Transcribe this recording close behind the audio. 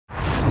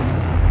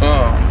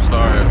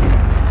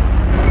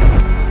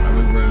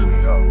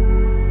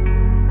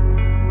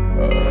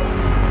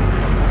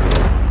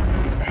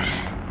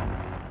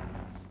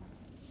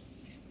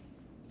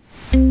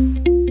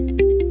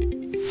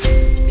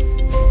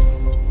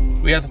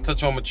we have to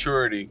touch on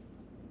maturity.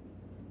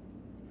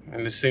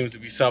 And this seems to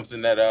be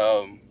something that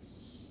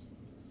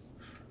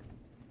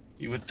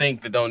you would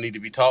think that don't need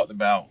to be talked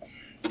about,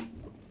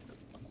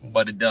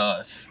 but it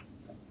does.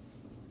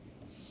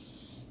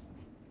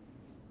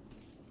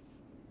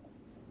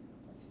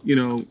 You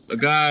know, a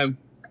guy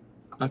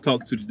I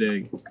talked to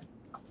today,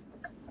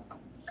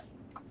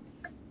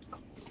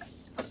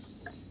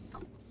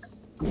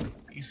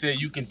 he said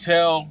you can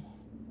tell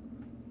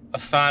a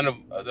sign of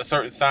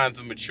certain signs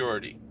of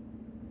maturity.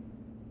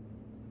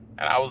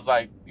 And I was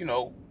like, you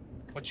know,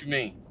 what you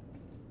mean?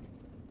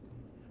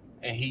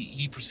 And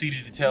he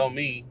proceeded to tell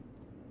me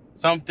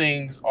some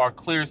things are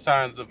clear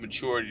signs of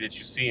maturity that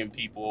you see in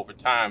people over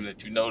time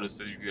that you notice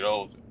as you get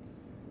older.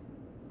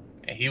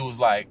 And he was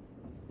like,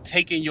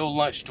 taking your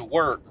lunch to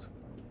work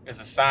is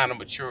a sign of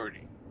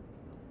maturity.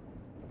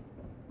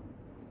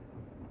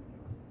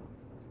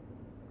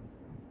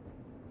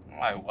 I'm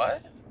like,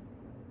 what?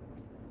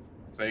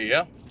 Say,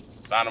 yeah, it's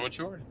a sign of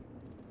maturity.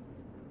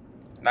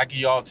 And I give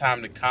y'all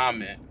time to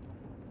comment.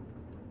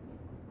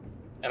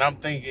 And I'm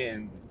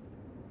thinking,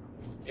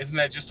 isn't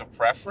that just a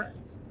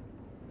preference?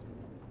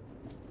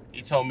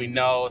 He told me,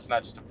 no, it's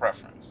not just a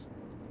preference.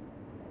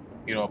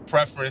 You know, a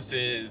preference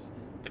is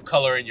the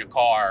color in your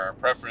car. A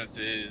preference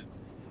is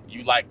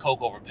you like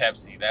Coke over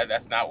Pepsi.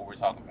 That's not what we're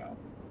talking about.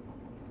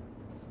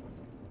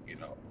 You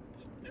know,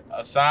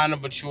 a sign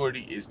of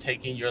maturity is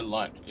taking your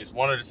lunch. It's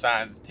one of the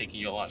signs is taking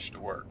your lunch to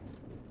work.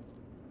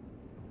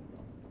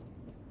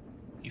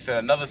 He said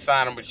another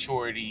sign of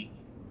maturity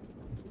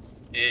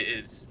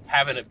is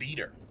having a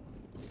beater.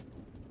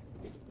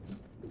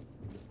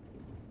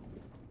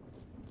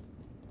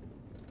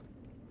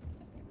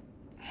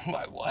 I'm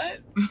like, what?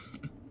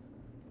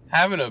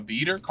 Having a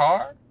beater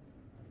car?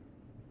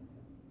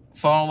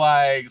 So I'm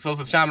like, so it's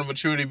a sign of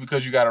maturity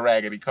because you got a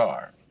raggedy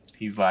car.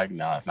 He's like,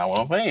 no, that's not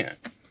what I'm saying.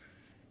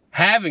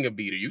 Having a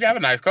beater, you can have a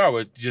nice car,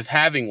 but just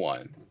having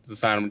one is a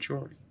sign of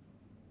maturity.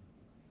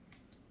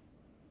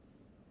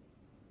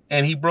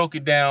 And he broke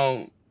it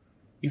down.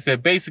 He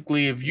said,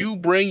 basically, if you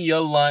bring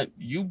your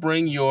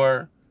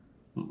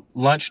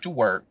lunch to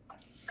work,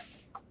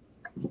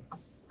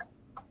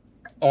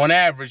 on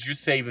average, you're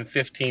saving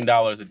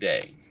 $15 a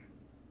day.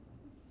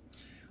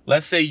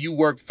 Let's say you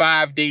work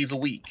 5 days a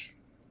week.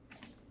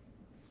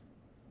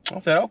 I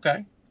said,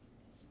 okay.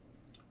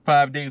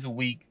 5 days a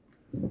week.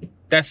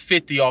 That's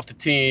 50 off the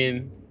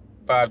 10,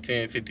 5,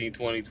 10, 15,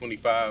 20,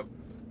 25,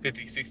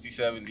 50, 60,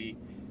 70.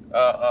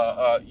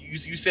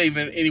 You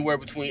saving anywhere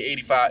between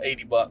 85,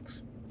 80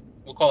 bucks.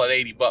 We'll call it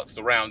 80 bucks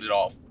to round it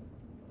off.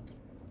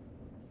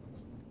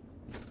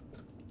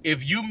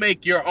 If you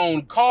make your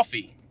own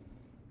coffee,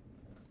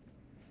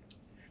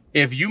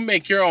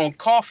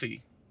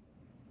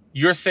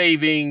 you're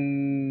saving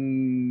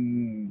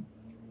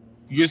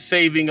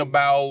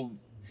about,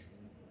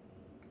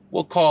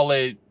 we'll call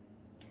it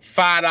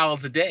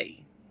 $5 a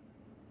day.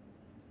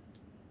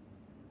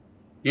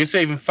 You're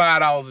saving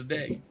 $5 a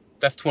day.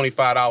 That's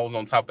 $25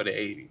 on top of the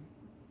 80.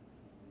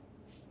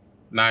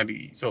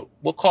 90. So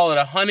we'll call it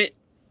 100.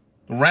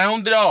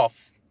 Round it off.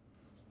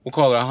 We'll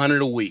call it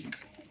 100 a week.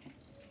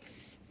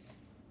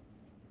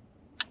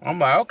 I'm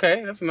like,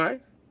 okay, that's nice.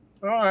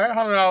 All right,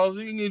 $100.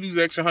 You can use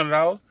extra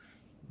 $100.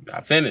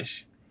 I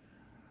finish.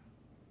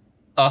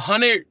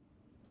 100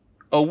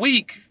 a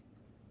week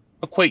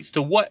equates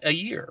to what a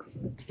year?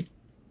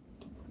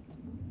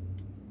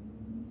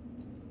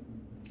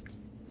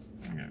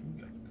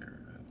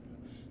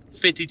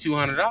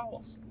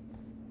 $5,200.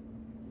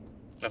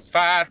 That's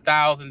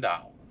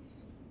 $5,000.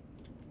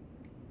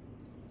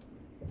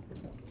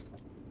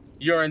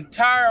 Your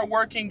entire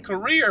working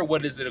career,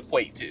 what does it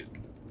equate to?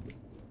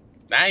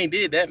 I ain't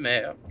did that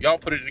math. Y'all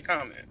put it in the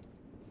comment.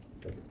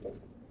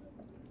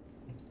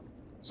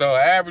 So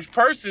an average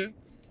person,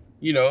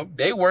 you know,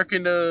 they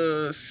working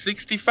to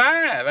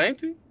 65,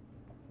 ain't they?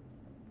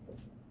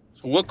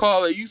 So we'll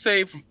call it, you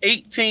say from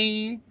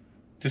 18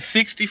 to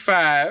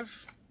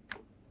 65.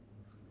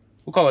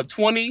 We'll call it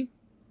 20.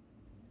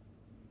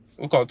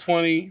 We'll call it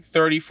 20,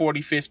 30,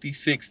 40, 50,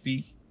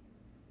 60.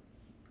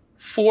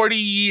 40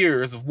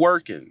 years of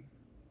working.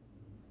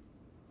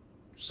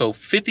 So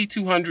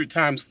 5,200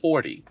 times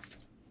 40.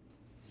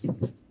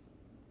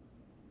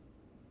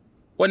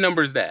 What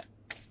number is that?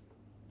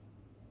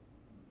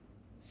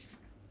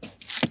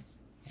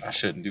 I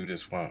shouldn't do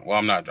this one. Well,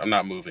 I'm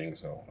not moving,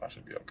 so I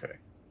should be okay.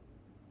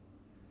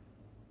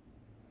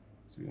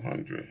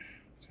 200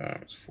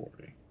 times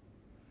 40.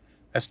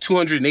 That's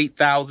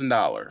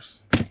 $208,000.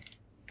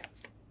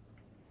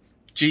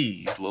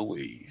 Jeez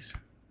Louise.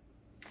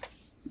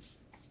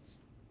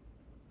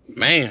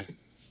 Man.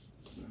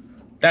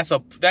 I'm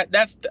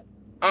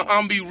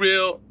gonna be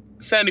real,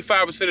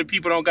 75% of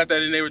people don't got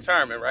that in their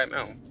retirement right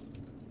now.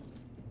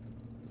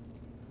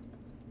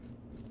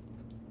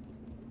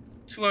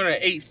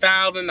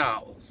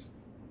 $208,000.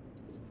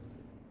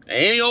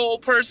 Any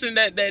old person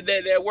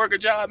that work a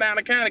job down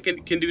the county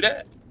can do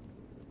that.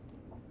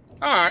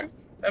 All right,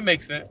 that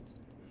makes sense.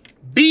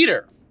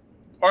 Beater,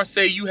 or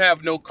say you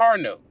have no car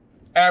note.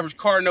 Average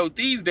car note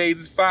these days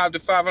is $500 to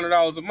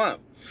 $500 a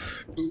month.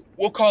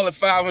 We'll call it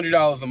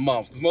 $500 a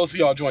month, because most of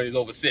y'all joint is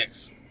over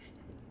 $6.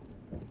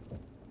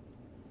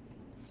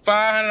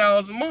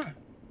 $500 a month.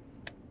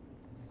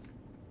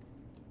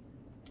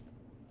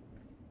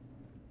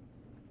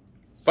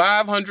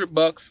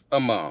 $500 a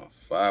month.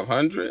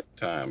 500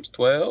 times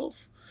 12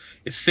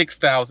 is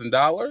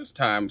 $6,000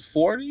 times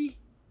 40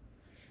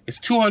 is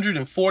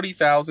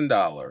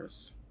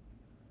 $240,000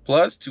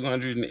 plus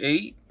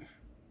 208.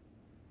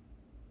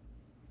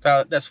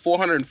 That's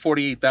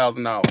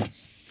 $448,000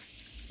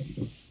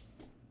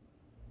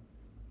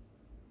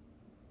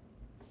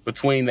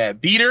 between that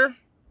beater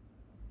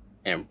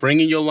and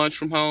bringing your lunch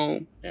from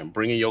home and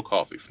bringing your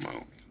coffee from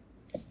home.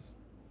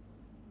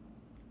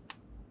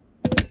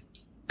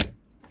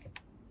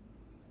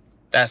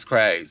 That's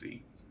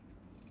crazy.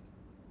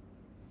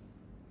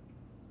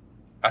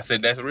 I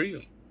said that's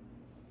real.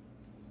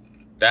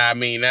 I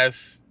mean,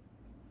 that's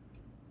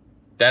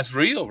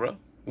real, bro.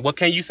 What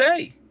can you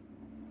say?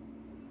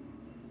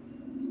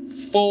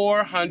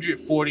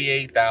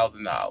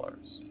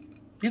 $448,000.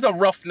 These are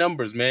rough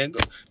numbers, man.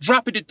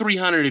 Drop it to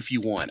 300 if you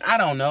want. I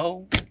don't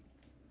know.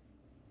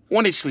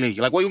 Honestly,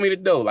 like, what do you want me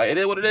to do? Like, it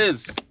is what it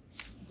is.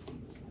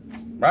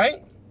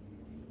 Right?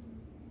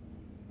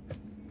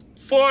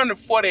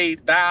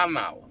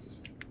 $448,000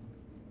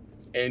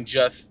 in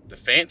just the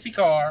fancy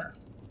car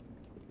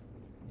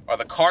or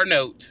the car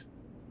note,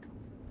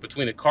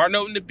 between the car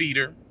note and the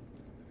beater,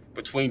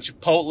 between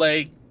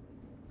Chipotle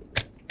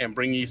and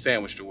bringing your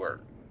sandwich to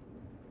work.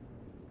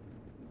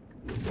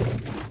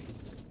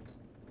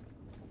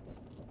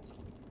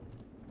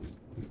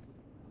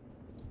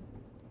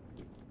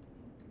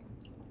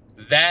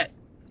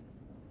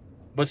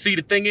 But see,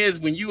 the thing is,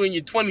 when you in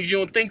your 20s, you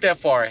don't think that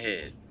far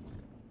ahead.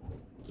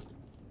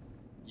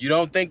 You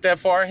don't think that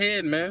far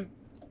ahead, man.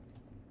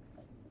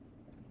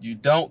 You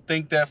don't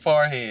think that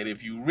far ahead.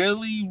 If you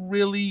really,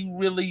 really,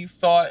 really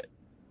thought,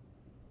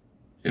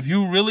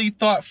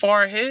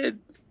 far ahead,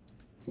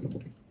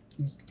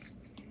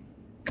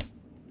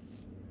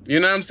 you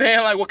know what I'm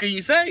saying? Like, what can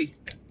you say?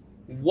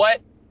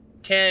 What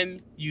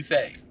can you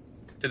say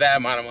to that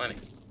amount of money?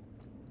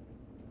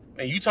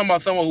 And you talking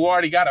about someone who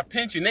already got a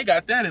pension, they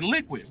got that in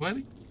liquid,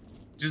 buddy.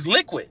 Just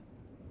liquid.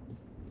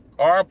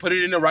 Or put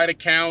it in the right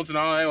accounts and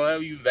all that,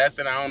 whatever you invest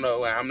in, I don't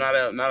know. I'm not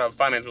a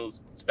financial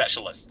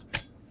specialist.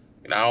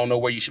 And I don't know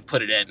where you should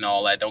put it at and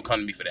all that. Don't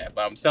come to me for that.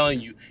 But I'm telling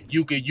you,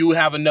 you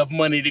have enough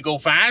money to go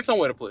find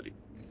somewhere to put it.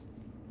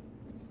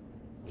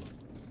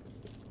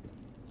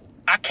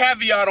 I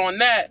caveat on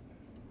that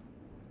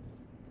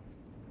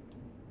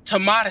to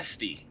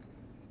modesty.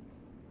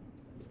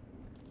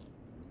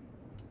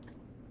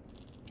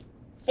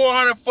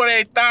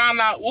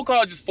 $448,000, we'll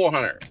call it just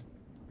 400,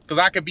 because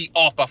I could be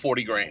off by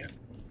 40 grand.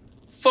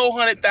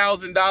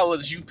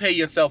 $400,000 you pay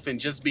yourself in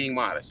just being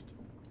modest.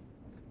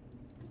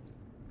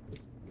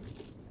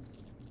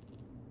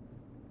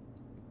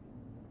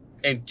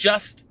 And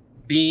just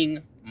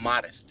being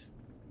modest,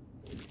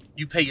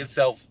 you pay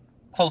yourself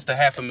close to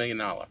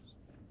 $500,000.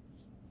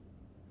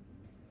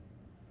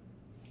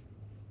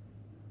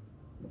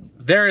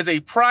 There is a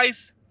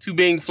price to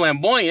being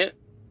flamboyant.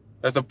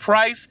 There's a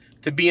price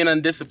to being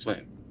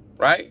undisciplined,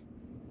 right?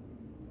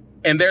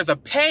 And there's a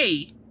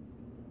credit,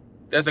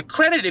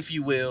 if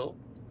you will,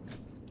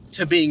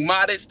 to being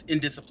modest and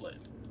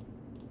disciplined.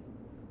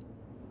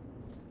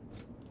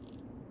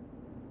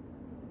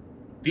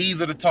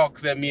 These are the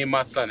talks that me and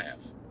my son have.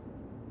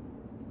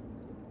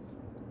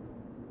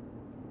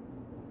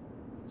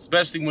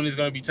 Especially when it's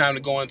going to be time to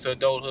go into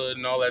adulthood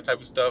and all that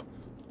type of stuff.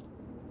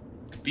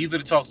 These are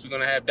the talks we're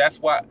going to have. That's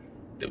why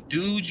the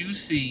dudes you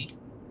see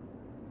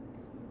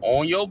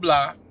on your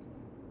block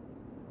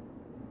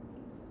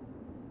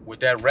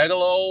with that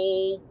regular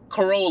old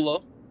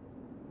Corolla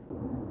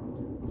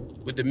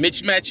with the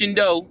mismatching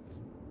dough,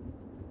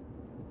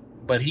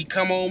 but he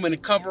come home in the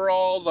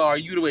coveralls or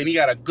and he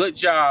got a good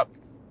job,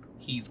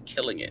 he's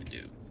killing it,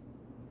 dude.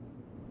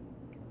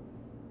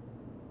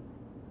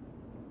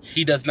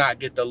 He does not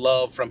get the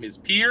love from his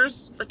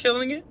peers for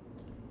killing it.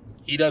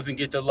 He doesn't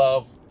get the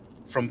love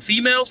from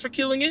females for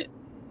killing it.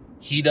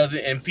 He doesn't,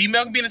 and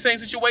female can be in the same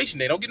situation.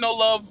 They don't get no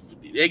love.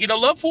 They get no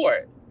love for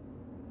it.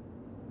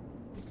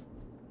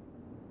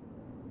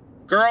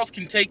 Girls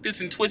can take this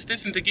and twist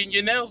this into getting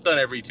your nails done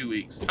every 2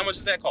 weeks. How much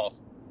does that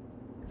cost?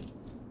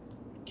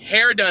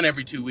 Hair done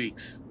every 2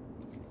 weeks.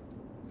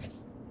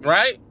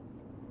 Right?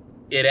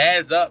 It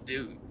adds up,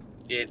 dude.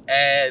 It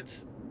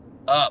adds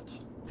up.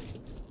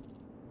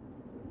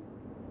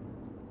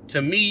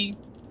 To me,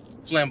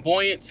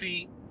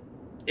 flamboyancy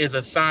is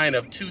a sign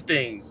of two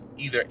things: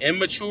 either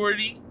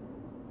immaturity,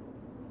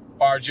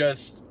 or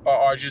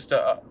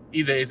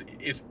either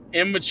is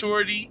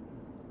immaturity,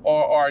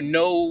 or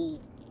no,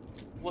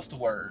 what's the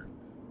word?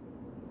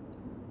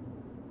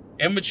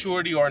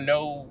 Immaturity or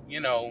no, I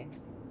don't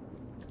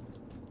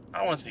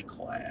want to say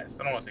class.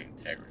 I don't want to say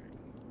integrity.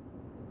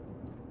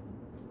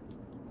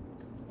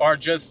 Or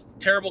just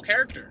terrible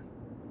character.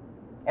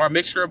 Or a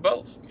mixture of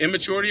both.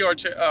 Immaturity or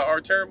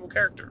terrible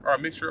character. Or a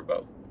mixture of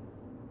both.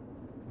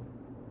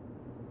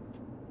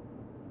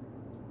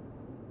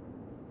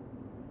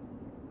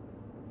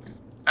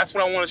 That's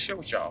what I want to share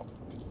with y'all.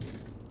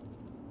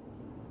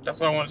 That's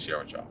what I want to share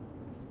with y'all.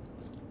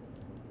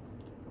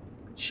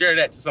 Share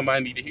that to somebody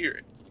who need to hear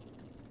it.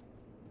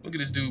 Look at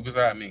this dude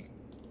beside me.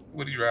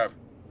 What he driving?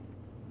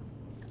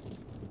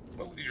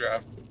 What would he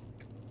drive?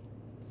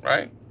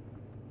 Right?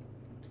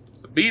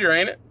 It's a beater,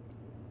 ain't it?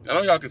 I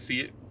know y'all can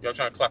see it. Y'all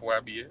trying to clock where I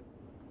be at.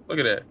 Look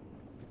at that.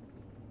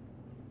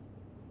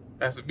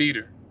 That's a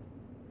beater.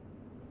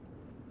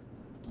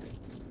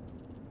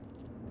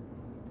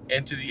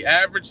 And to the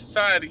average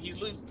society, he's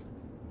losing.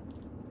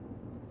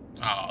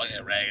 Oh, yeah,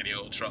 raggedy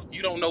old truck.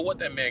 You don't know what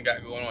that man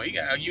got going on. He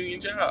got a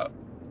union job.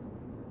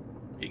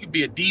 He could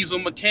be a diesel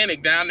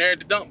mechanic down there at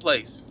the dump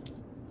place.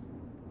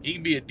 He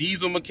can be a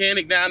diesel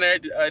mechanic down there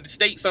at the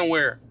state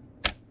somewhere.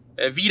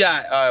 At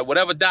VDOT,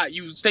 whatever dot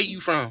you state you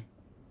from.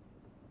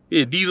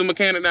 Yeah, diesel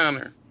mechanic down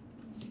there.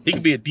 He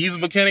could be a diesel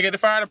mechanic at the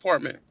fire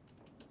department.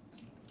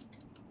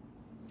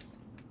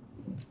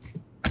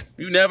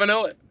 You never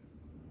know it.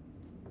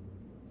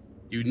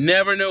 You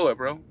never know it,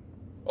 bro.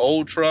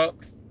 Old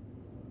truck.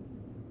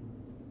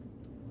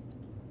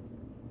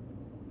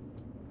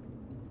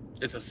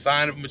 It's a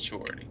sign of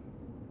maturity.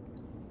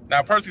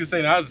 Now, a person can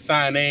say that's a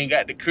sign they ain't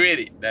got the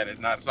credit. That is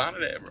not a sign of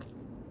that, bro.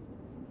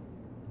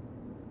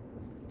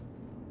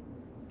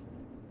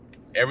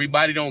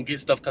 Everybody don't get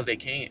stuff because they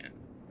can.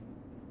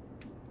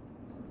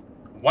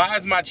 Why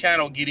is my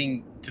channel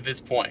getting to this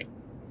point?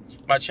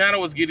 My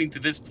channel is getting to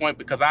this point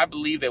because I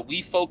believe that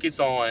we focus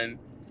on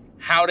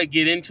how to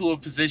get into a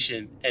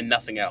position and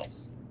nothing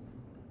else.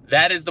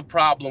 That is the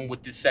problem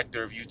with this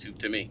sector of YouTube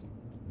to me.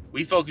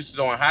 We focus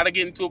on how to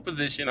get into a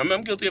position. I'm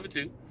guilty of it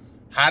too.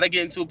 How to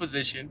get into a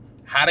position,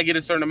 how to get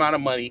a certain amount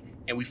of money,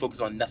 and we focus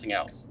on nothing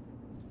else.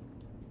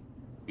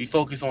 We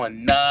focus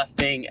on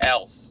nothing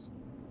else.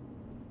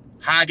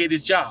 How I get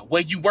this job,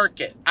 where you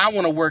work at. I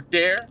want to work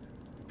there.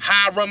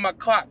 How I run my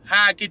clock,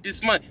 how I get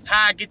this money,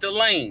 how I get the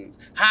lanes,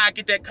 how I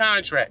get that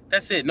contract.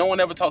 That's it. No one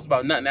ever talks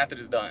about nothing after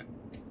it's done.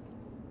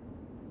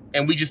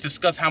 And we just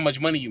discuss how much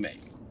money you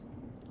make.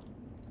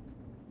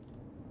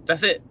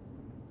 That's it.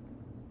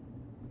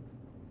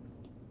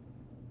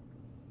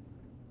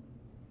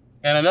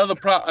 And another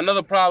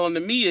problem to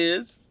me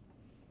is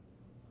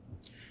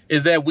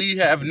that we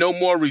have no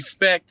more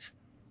respect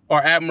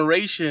or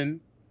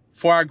admiration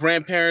for our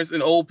grandparents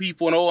and old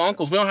people and old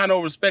uncles. We don't have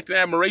no respect and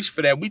admiration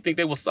for that. We think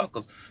they were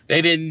suckers.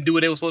 They didn't do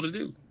what they were supposed to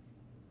do.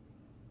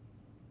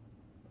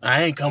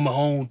 I ain't coming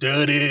home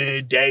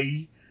 30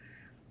 day.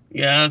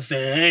 You know what I'm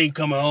saying? I ain't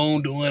coming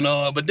home doing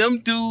all. But them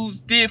dudes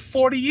did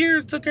 40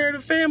 years, took care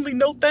of the family.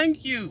 No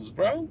thank yous,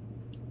 bro.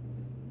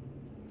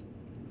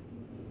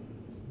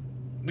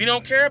 We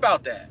don't care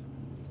about that.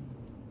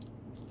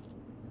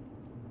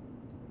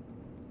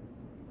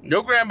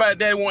 No grandpa and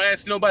daddy won't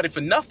ask nobody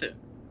for nothing.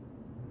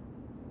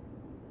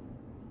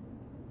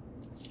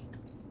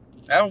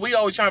 We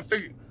always trying to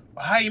figure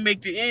how you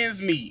make the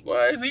ends meet.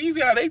 Well, it's easy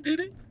how they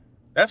did it.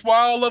 That's why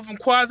all of them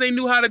quasi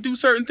knew how to do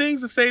certain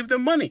things to save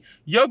them money.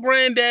 Your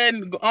granddad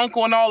and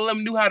uncle and all of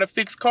them knew how to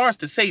fix cars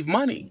to save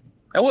money.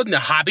 That wasn't a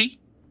hobby.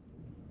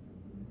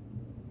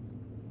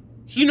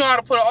 He knew how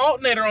to put an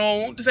alternator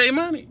on to save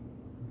money.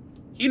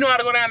 He knew how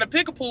to go down to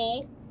pick a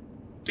pool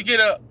to get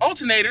an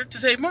alternator to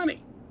save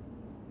money.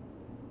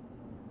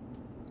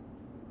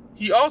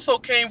 He also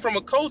came from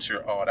a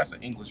culture. Oh, that's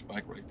an English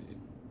bike right there.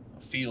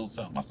 A field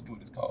something. I forget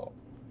what it's called.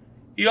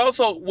 He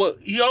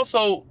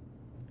also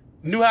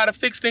knew how to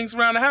fix things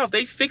around the house.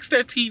 They fixed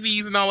their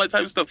TVs and all that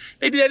type of stuff.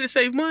 They did that to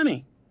save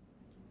money.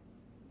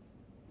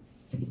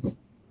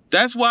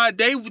 That's why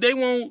they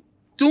won't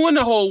doing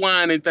the whole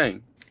whining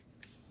thing.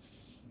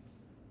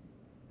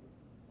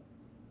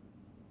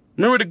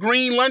 Remember the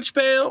green lunch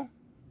pail?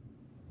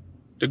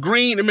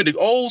 Remember the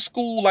old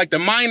school, like the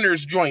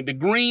miners joint, the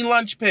green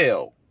lunch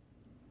pail.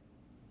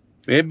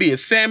 There'd be a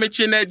sandwich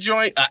in that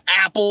joint, an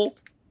apple,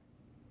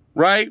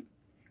 right?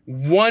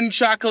 One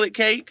chocolate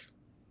cake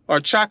or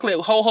chocolate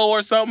ho-ho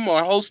or something,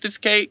 or hostess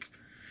cake.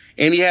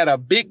 And he had a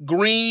big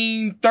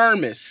green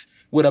thermos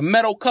with a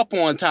metal cup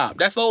on top.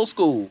 That's old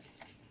school.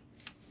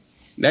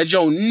 That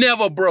joint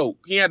never broke.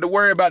 He had to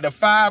worry about the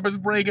fibers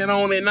breaking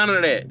on it, none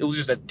of that. It was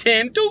just a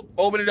tin,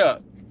 open it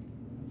up.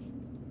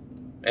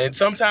 And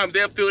sometimes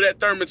they'll fill that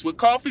thermos with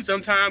coffee.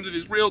 Sometimes if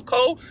it's real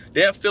cold,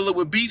 they'll fill it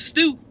with beef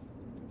stew.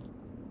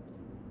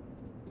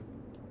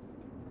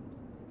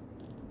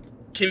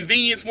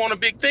 Convenience wasn't a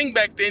big thing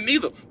back then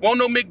neither. Won't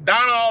no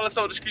McDonald's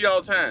all the street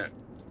all the time.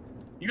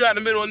 You out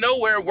in the middle of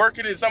nowhere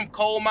working in some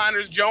coal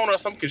miner's joint or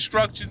some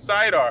construction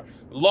site or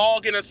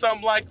logging or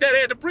something like that.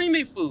 They had to bring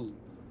their food.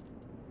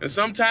 And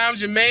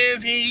sometimes your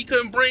man's, he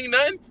couldn't bring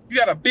nothing. You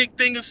got a big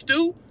thing of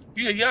stew.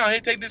 Hey,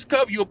 take this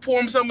cup. You'll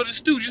pour him some of the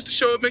stew just to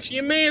show it, make sure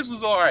your man's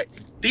was all right.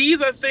 These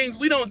are things,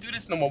 we don't do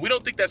this no more. We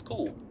don't think that's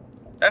cool.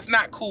 That's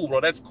not cool, bro.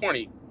 That's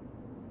corny.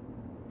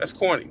 That's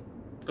corny.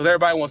 Because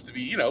everybody wants to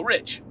be,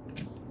 rich.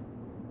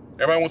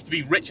 Everybody wants to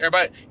be rich.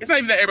 It's not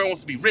even that everybody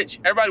wants to be rich.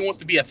 Everybody wants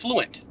to be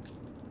affluent.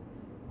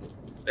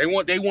 They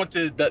want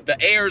the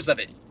heirs of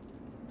it.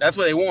 That's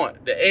what they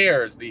want. The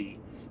heirs,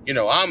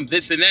 I'm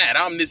this and that.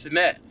 I'm this and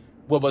that.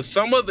 Well, but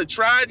some of the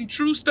tried and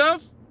true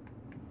stuff,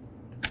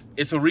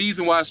 It's a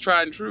reason why it's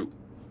tried and true.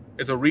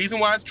 It's a reason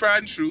why it's tried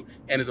and true,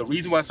 and it's a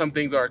reason why some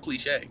things are a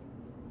cliche.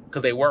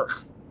 Because they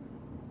work.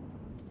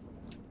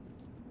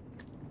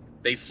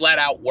 They flat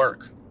out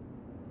work.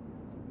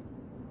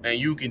 And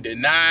you can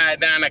deny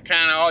down the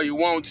counter all you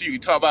want to. You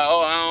talk about,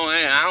 oh,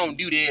 I don't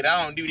do that,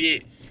 I don't do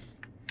that.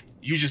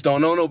 You just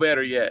don't know no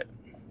better yet.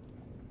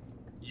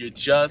 You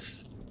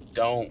just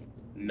don't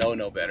know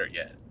no better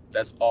yet.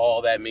 That's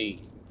all that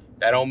means.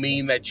 That don't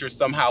mean that you're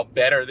somehow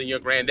better than your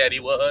granddaddy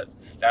was.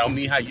 That don't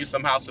mean how you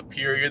somehow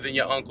superior than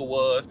your uncle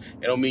was.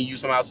 It don't mean you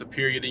somehow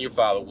superior than your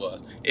father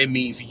was. It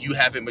means you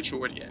haven't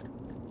matured yet.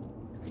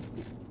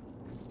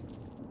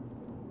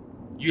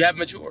 You haven't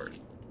matured.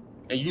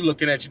 And you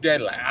looking at your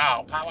daddy like,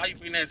 oh, Pop, why you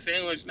bring that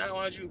sandwich? Now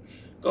why don't you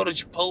go to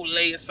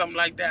Chipotle or something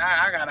like that?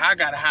 I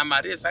gotta have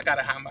my this, I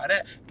gotta have my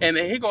that. And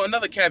then here go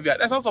another caveat.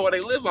 That's also why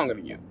they live longer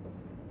than you.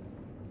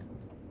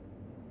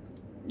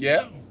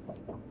 Yeah.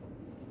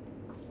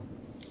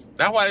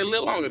 That's why they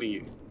live longer than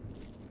you.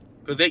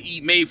 Because they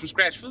eat made from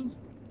scratch food.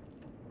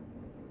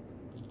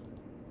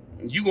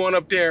 You going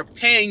up there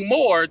paying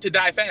more to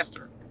die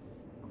faster.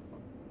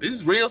 This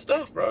is real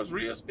stuff, bro. It's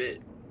real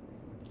spit.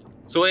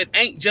 So it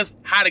ain't just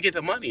how to get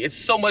the money. It's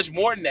so much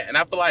more than that. And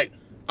I feel like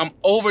I'm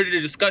over the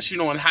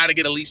discussion on how to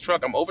get a leased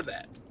truck. I'm over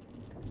that.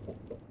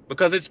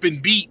 Because it's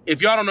been beat.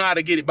 If y'all don't know how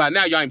to get it by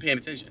now, y'all ain't paying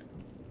attention.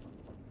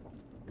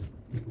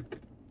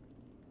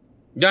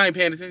 Y'all ain't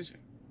paying attention.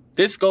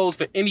 This goes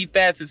for any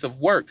facets of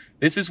work.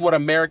 This is what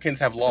Americans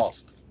have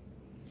lost.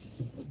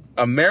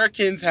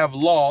 Americans have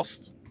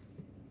lost,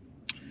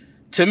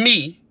 to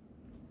me,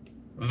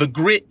 the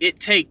grit it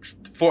takes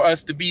for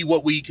us to be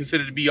what we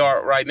consider to be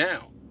right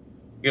now.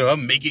 You know,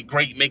 make it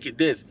great, make it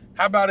this.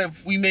 How about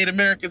if we made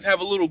Americans have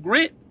a little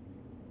grit?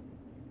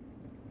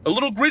 A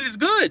little grit is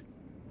good.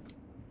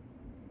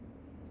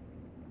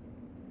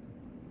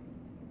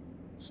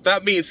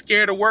 Stop being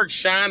scared of work,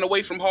 shine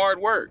away from hard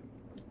work.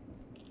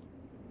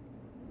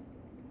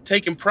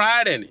 Taking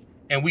pride in it.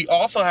 And we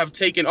also have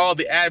taken all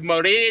the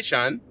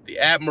admiration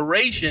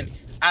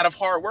out of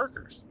hard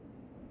workers.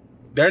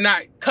 They're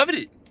not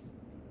coveted.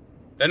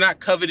 They're not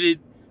coveted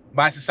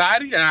by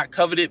society. They're not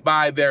coveted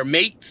by their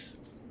mates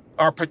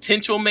or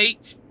potential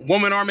mates,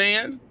 woman or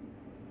man.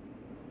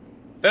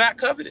 They're not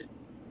coveted.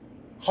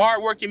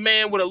 Hardworking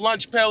man with a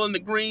lunch pail and the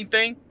green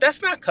thing,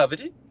 that's not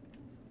coveted.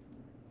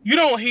 You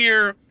don't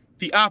hear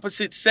the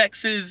opposite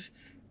sexes,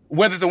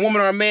 whether it's a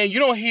woman or a man, you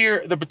don't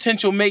hear the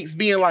potential mates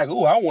being like,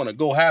 oh, I want to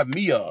go have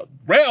me a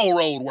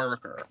railroad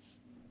worker.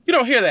 You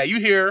don't hear that. You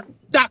hear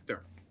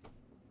doctor.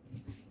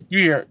 You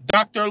hear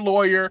doctor,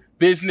 lawyer,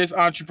 business,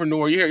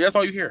 entrepreneur. You hear, that's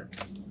all you hear.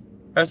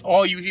 That's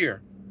all you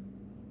hear.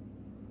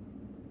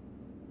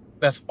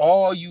 That's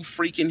all you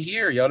freaking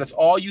hear, yo. That's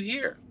all you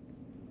hear.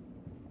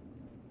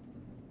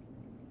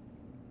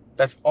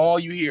 That's all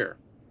you hear.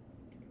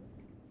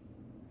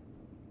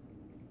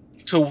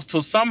 So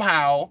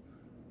somehow,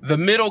 the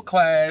middle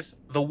class,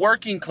 the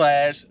working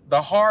class,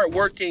 the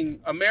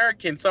hard-working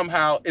American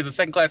somehow is a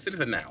second-class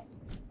citizen now.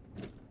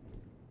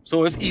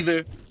 So it's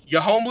either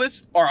you're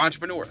homeless or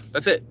entrepreneur.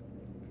 That's it.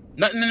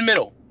 Nothing in the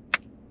middle.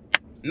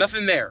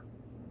 Nothing there.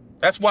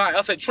 That's why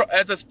us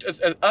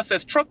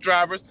as truck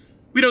drivers,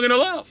 we don't get no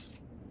love.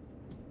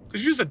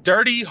 Because you're just a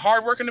dirty,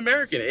 hard-working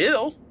American.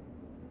 Ew.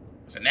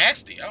 It's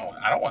nasty.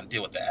 I don't want to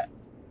deal with that.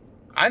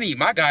 I need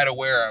my guy to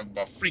wear a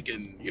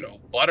freaking,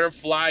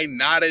 butterfly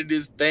knot in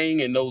his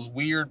thing and those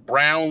weird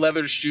brown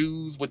leather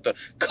shoes with the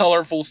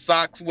colorful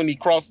socks when he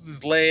crosses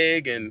his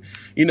leg and,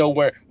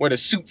 where the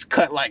suit's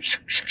cut like,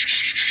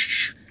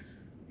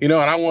 and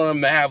I want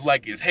him to have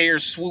like his hair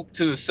swooped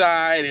to the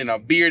side and a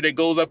beard that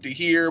goes up to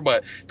here,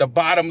 but the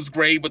bottom's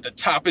gray, but the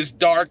top is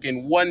dark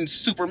and one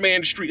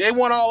Superman street. They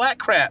want all that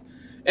crap.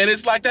 And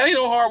it's like, that ain't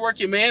no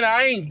hardworking, man.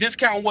 I ain't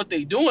discounting what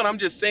they doing. I'm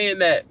just saying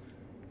that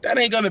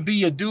ain't gonna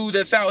be a dude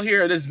that's out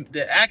here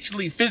that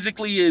actually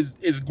physically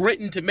is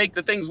gritting to make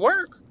the things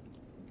work.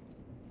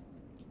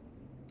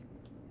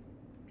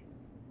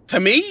 To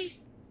me,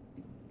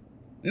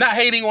 not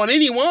hating on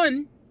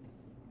anyone.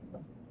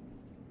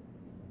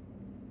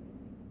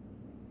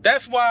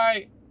 That's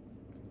why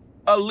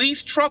a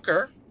leased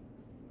trucker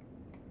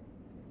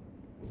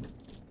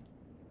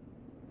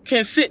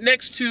can sit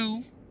next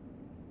to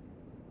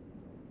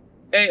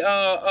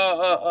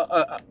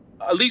a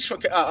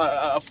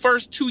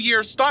first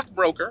 2-year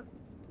stockbroker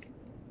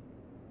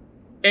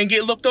and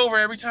get looked over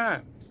every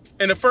time.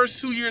 And the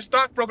first 2-year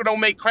stockbroker don't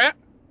make crap.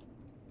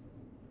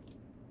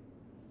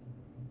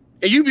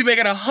 And you be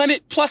making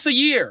 $100+ a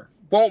year.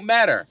 Won't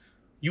matter.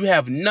 You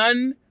have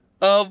none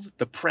of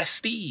the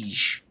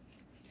prestige.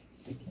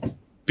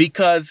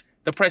 Because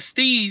the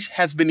prestige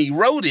has been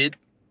eroded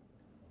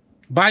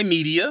by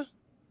media,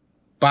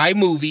 by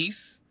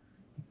movies,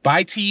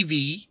 by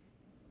TV,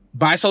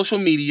 by social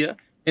media,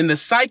 in the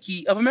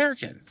psyche of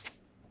Americans.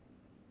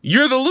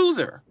 You're the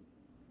loser.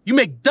 You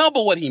make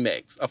double what he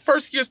makes. A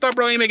first-year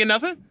stockbroker ain't making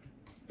nothing.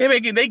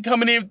 They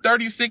coming in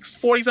 36,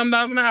 40-something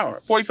thousand an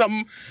hour,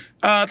 40-something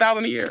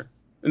thousand a year.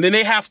 And then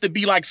they have to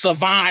be like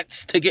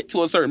savants to get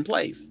to a certain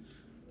place.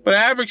 But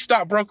an average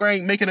stockbroker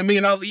ain't making $1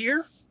 million a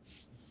year.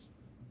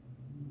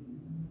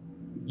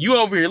 You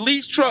over here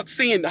lease trucks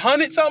seeing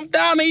 100-something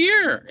thousand a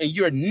year, and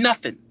you're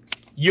nothing.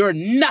 You're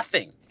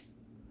nothing.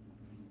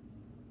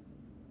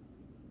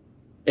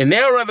 And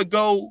they'll rather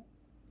go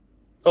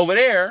over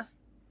there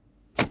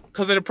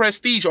because of the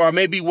prestige, or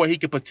maybe what he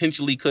could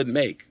potentially could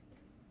make.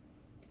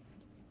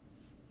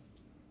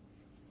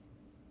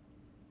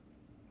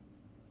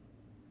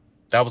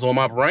 That was on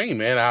my brain,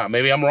 man.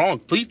 Maybe I'm wrong.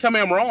 Please tell me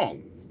I'm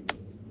wrong.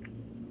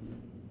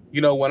 You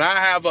know, when I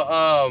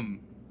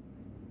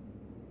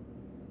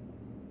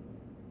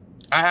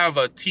have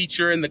a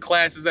teacher in the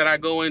classes that I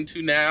go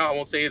into now, I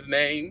won't say his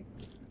name.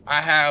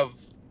 I have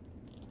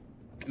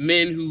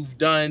men who've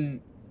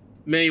done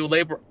manual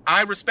labor.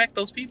 I respect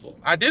those people.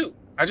 I do.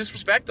 I just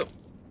respect them.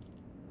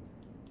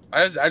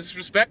 I just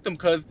respect them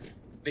because,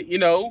 you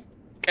know,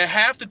 and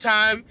half the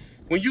time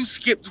when you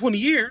skip 20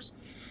 years,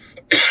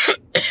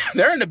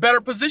 they're in a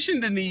better position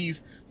than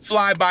these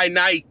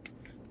fly-by-night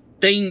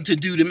thing to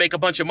do to make a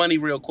bunch of money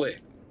real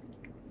quick.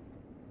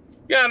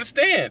 You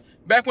understand?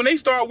 Back when they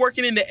started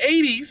working in the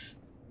 80s,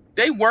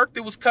 they worked,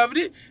 it was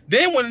coveted.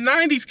 Then when the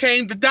 90s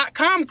came, the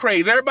dot-com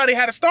craze, everybody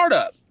had a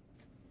startup.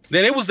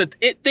 Then it was the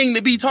it thing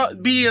to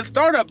be a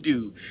startup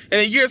dude.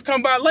 And then years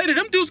come by later,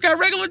 them dudes got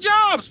regular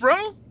jobs,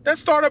 bro. That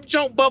startup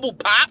junk bubble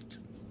popped.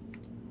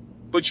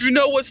 But you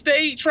know what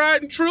stayed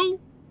tried and true?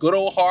 Good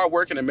old hard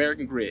work and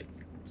American grit.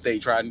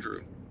 Stayed tried and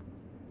true.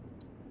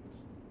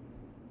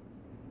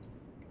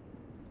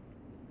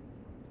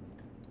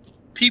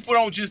 People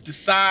don't just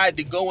decide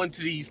to go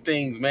into these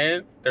things,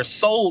 man. They're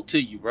sold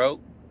to you, bro.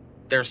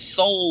 They're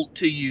sold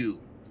to you.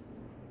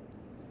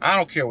 I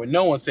don't care what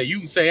no one say. You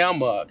can say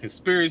I'm a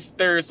conspiracy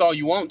theorist all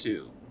you want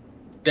to.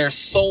 They're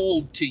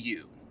sold to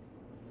you.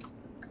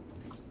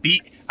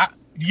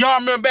 Y'all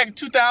remember back in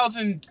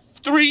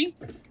 2003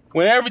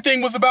 when everything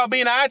was about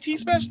being an IT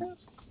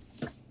specialist?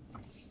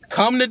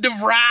 Come to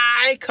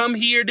DeVry, come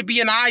here to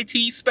be an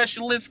IT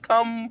specialist,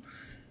 come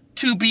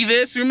to be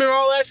this. Remember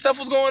all that stuff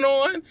was going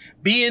on?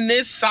 Being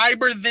this,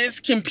 cyber this,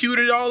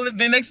 computer, all this.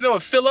 Then next thing you know,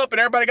 it fill up and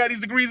everybody got these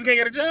degrees and can't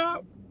get a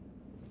job.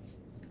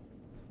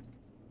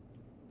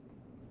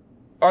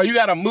 Or you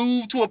gotta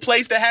move to a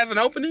place that has an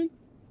opening.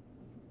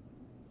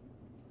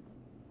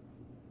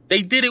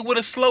 They did it with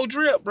a slow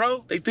drip,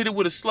 bro. They did it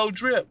with a slow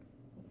drip.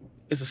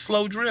 It's a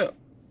slow drip.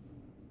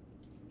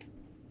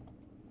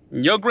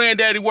 And your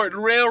granddaddy worked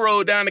the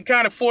railroad down the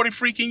county 40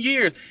 freaking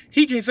years.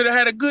 He considered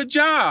had a good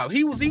job.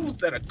 He was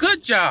at a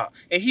good job.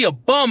 And he a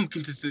bum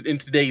in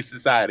today's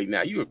society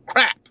now. You a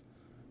crap.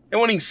 They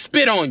won't even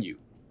spit on you.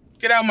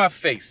 Get out of my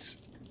face.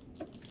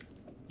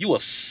 You a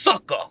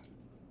sucker.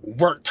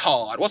 Worked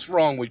hard. What's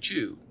wrong with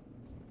you?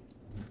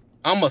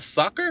 I'm a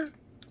sucker?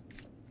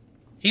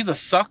 He's a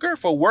sucker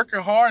for working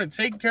hard and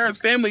taking care of his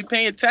family,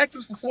 paying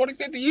taxes for 40,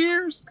 50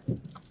 years?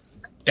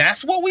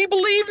 That's what we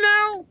believe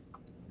now?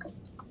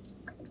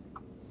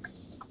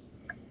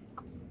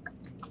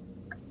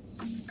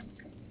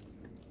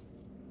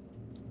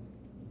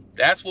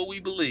 That's what we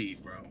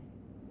believe, bro.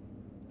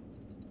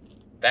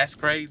 That's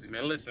crazy,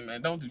 man. Listen,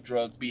 man, don't do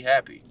drugs. Be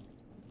happy.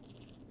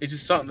 It's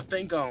just something to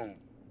think on.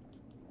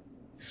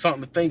 It's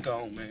something to think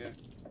on, man.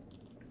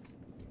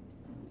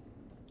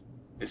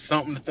 It's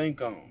something to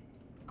think on.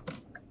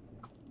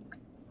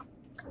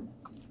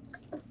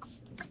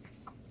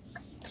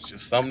 It's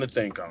just something to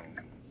think on.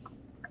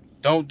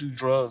 Don't do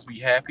drugs. Be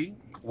happy.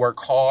 Work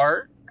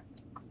hard.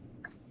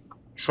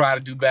 Try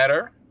to do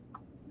better.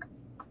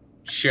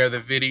 Share the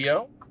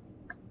video.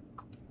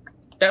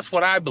 That's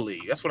what I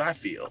believe. That's what I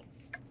feel.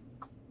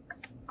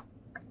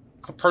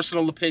 It's a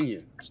personal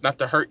opinion. It's not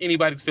to hurt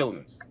anybody's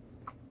feelings.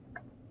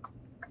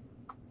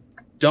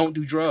 Don't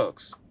do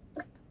drugs.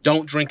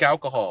 Don't drink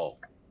alcohol.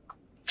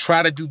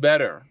 Try to do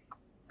better.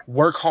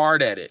 Work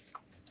hard at it.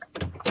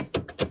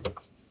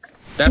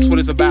 That's what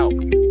it's about.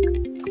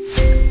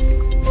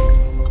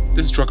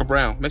 This is Trucker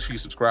Brown. Make sure you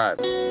subscribe.